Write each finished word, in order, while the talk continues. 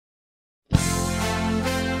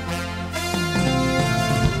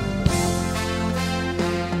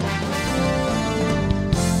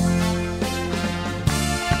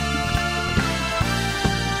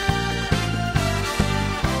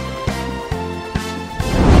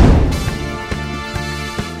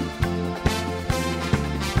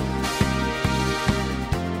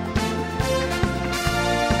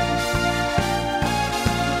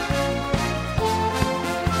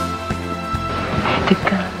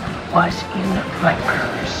was in my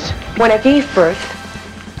purse. When I gave birth,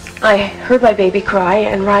 I heard my baby cry,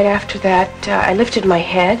 and right after that, I lifted my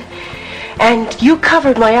head, and you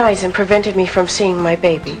covered my eyes and prevented me from seeing my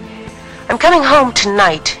baby. I'm coming home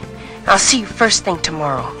tonight. I'll see you first thing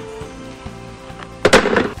tomorrow.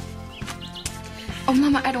 Oh,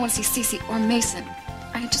 Mama, I don't want to see Cece or Mason.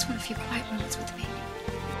 I just want a few quiet moments with the baby.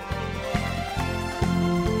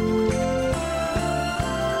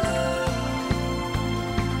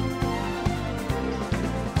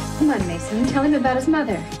 Come on, Mason. Tell him about his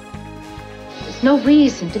mother. There's no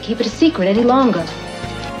reason to keep it a secret any longer.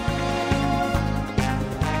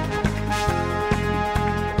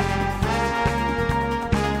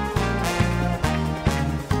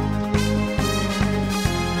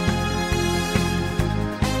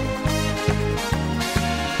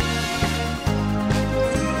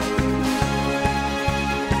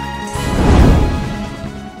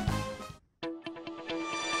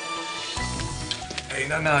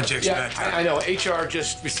 No, Jake's back. I know. HR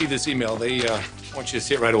just received this email. They want you to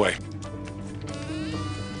see it right away.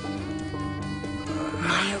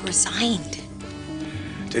 Maya resigned.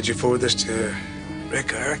 Did you forward this to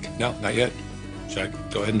Rick or Eric? No, not yet. Should I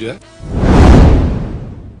go ahead and do that?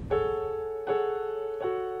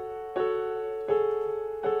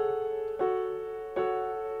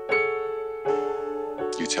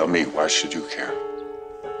 You tell me, why should you care?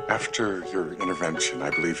 After your intervention, I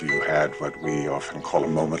believe you had what we often call a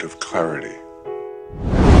moment of clarity.